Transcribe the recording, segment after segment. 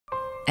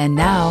And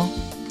now,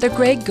 The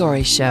Greg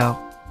Gory Show,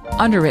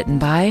 underwritten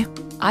by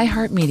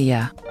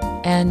iHeartMedia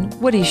and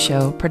Woody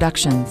Show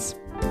Productions.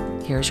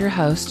 Here's your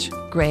host,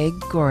 Greg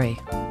Gory.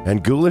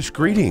 And ghoulish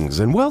greetings,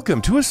 and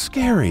welcome to a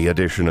scary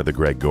edition of The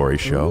Greg Gory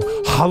Show,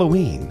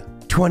 Halloween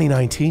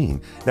 2019.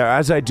 Now,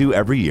 as I do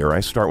every year, I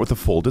start with a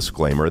full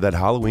disclaimer that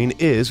Halloween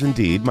is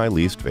indeed my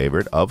least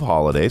favorite of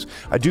holidays.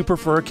 I do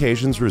prefer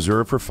occasions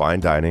reserved for fine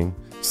dining,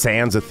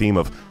 sans a theme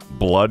of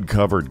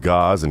blood-covered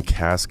gauze and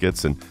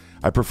caskets, and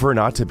I prefer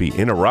not to be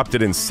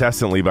interrupted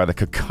incessantly by the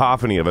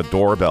cacophony of a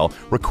doorbell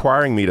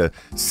requiring me to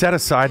set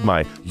aside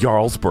my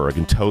Jarlsberg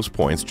and toast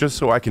points just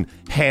so I can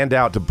hand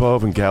out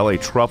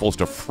Bovengalle truffles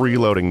to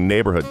freeloading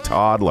neighborhood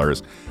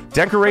toddlers.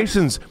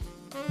 Decorations,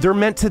 they're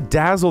meant to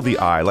dazzle the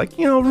eye, like,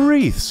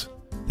 wreaths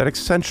that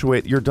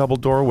accentuate your double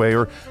doorway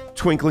or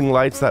twinkling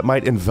lights that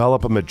might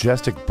envelop a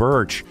majestic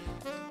birch.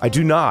 I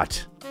do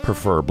not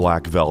prefer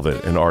black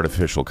velvet and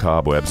artificial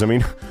cobwebs. I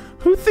mean,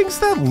 who thinks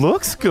that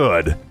looks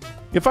good?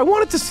 If I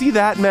wanted to see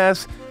that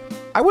mess,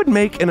 I would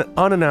make an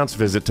unannounced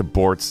visit to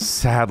Bort's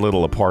sad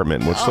little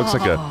apartment, which looks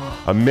like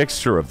a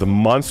mixture of the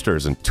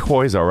Munsters and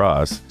Toys R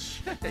Us.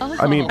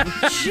 I mean,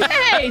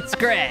 Jeez,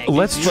 Greg.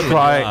 Let's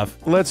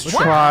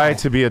try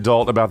to be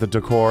adult about the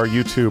decor.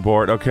 You too,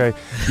 Bort, okay?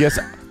 Yes,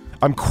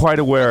 I'm quite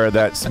aware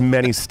that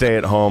many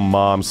stay-at-home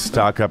moms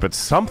stock up at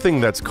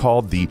something that's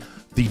called the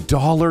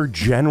Dollar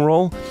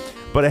General.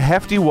 But a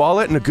hefty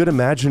wallet and a good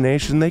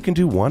imagination, they can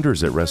do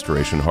wonders at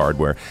Restoration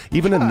Hardware.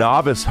 Even a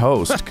novice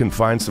host can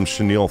find some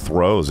chenille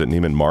throws at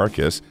Neiman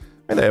Marcus.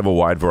 And they have a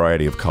wide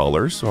variety of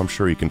colors, so I'm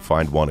sure you can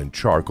find one in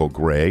charcoal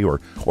gray or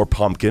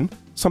pumpkin.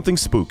 Something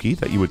spooky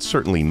that you would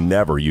certainly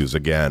never use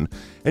again.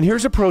 And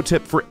here's a pro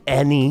tip for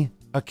any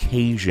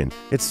occasion.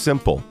 It's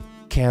simple.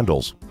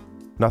 Candles.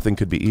 Nothing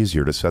could be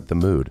easier to set the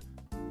mood.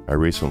 I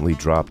recently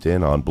dropped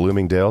in on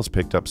Bloomingdale's,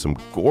 picked up some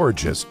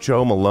gorgeous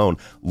Joe Malone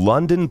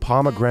London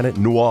Pomegranate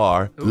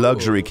Noir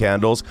luxury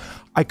candles.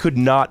 I could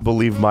not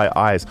believe my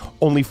eyes.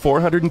 Only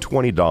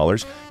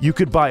 $420. You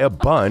could buy a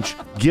bunch,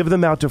 give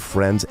them out to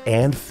friends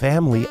and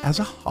family as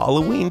a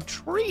Halloween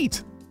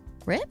treat.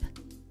 Rip?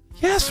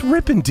 Yes,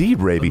 rip indeed,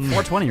 Raby.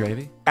 $420,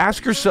 Raby.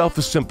 Ask yourself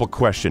a simple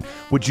question.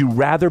 Would you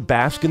rather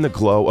bask in the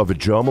glow of a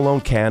Joe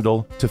Malone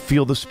candle to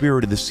feel the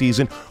spirit of the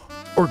season,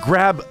 or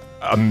grab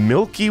a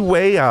Milky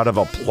Way out of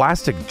a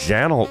plastic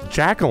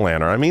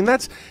jack-o'-lantern? I mean,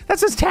 that's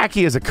as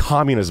tacky as a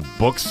communist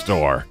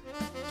bookstore.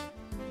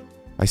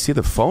 I see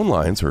the phone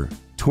lines are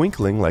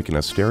twinkling like an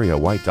Asteria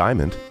white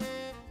diamond.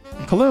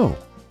 Hello.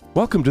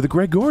 Welcome to the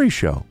Greg Gory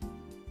Show.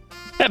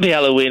 Happy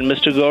Halloween,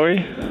 Mr.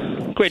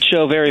 Gory. Great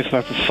show, very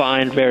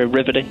fine, very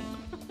riveting.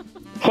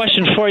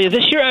 Question for you.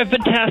 This year I've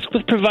been tasked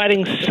with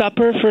providing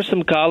supper for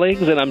some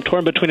colleagues, and I'm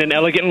torn between an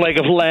elegant leg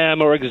of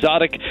lamb or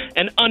exotic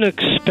and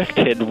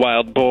unexpected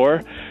wild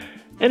boar.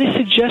 Any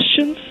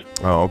suggestions?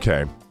 Oh,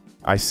 okay.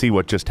 I see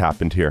what just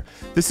happened here.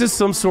 This is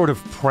some sort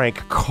of prank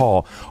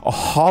call, a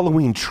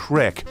Halloween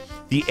trick.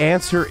 The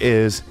answer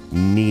is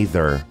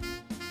neither.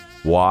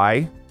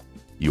 Why?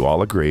 You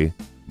all agree.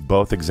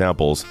 Both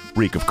examples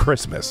reek of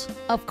Christmas.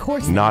 Of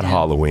course not they do.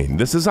 Halloween.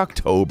 This is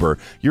October.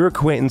 Your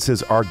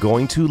acquaintances are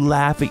going to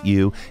laugh at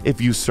you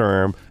if you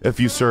serve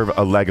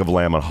a leg of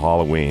lamb on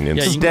Halloween.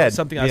 Instead,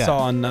 something I saw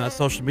on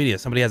social media.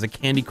 Somebody has a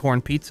candy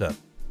corn pizza.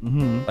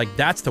 Like,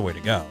 that's the way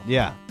to go.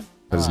 Yeah.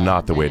 That is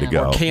not the way to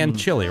go. Or canned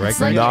chili, right?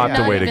 It's like Not you're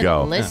the way to even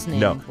go. listening,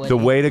 No, Woody. the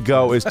way to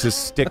go is to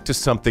stick to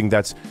something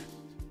that's,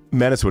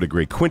 Menace would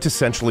agree,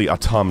 quintessentially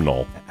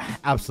autumnal.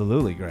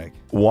 Absolutely, Greg.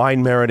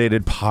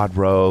 Wine-marinated pot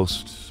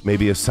roast,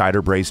 maybe a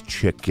cider-braised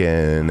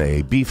chicken,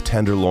 a beef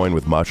tenderloin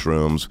with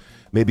mushrooms,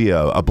 maybe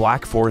a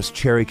Black Forest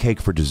cherry cake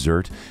for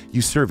dessert.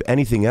 You serve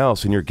anything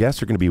else, and your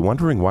guests are going to be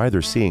wondering why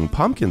they're seeing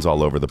pumpkins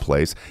all over the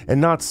place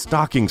and not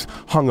stockings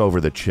hung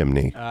over the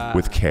chimney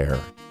with care.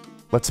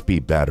 Let's be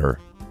better,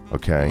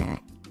 okay?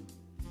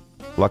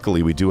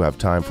 Luckily, we do have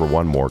time for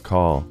one more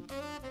call.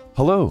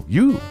 Hello,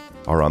 you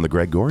are on the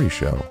Greg Gory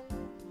Show.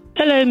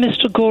 Hello,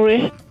 Mr.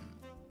 Gory.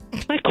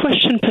 My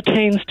question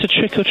pertains to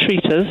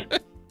trick-or-treaters.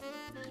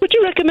 Would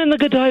you recommend the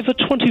Godiva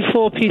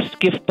 24-piece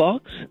gift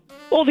box?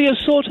 Or the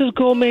Assorted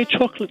Gourmet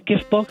Chocolate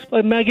gift box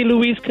by Maggie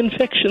Louise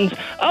Confections?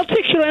 I'll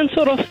take your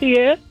answer off the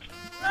air.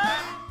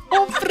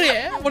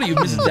 What are you,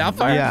 Mrs.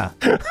 Doubtfire? Yeah.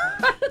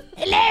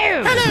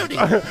 Hello! Hello,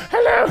 dear.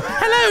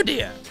 Hello,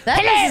 dear. That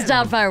Mrs.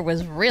 Doubtfire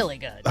was really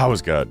good. That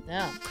was good.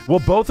 Yeah. Well,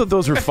 both of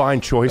those are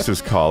fine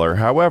choices, caller.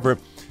 However,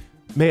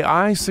 may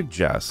I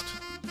suggest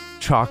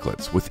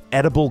chocolates with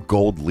edible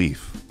gold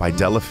leaf by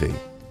Delafie?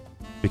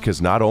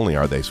 Because not only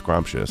are they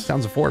scrumptious,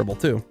 Sounds affordable,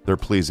 too. they're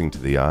pleasing to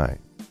the eye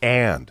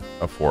and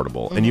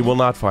affordable. And you will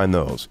not find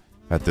those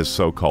at this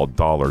so-called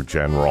Dollar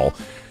General.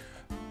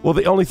 Well,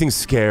 the only thing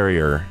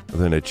scarier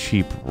than a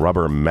cheap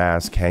rubber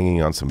mask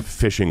hanging on some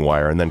fishing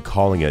wire and then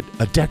calling it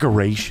a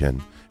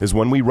decoration is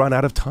when we run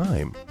out of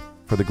time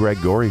for the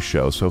Greg Gory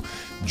Show. So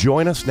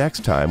join us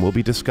next time. We'll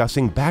be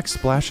discussing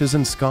backsplashes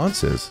and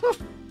sconces.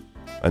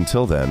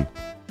 Until then,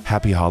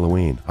 happy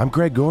Halloween. I'm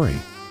Greg Gory.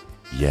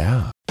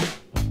 Yeah.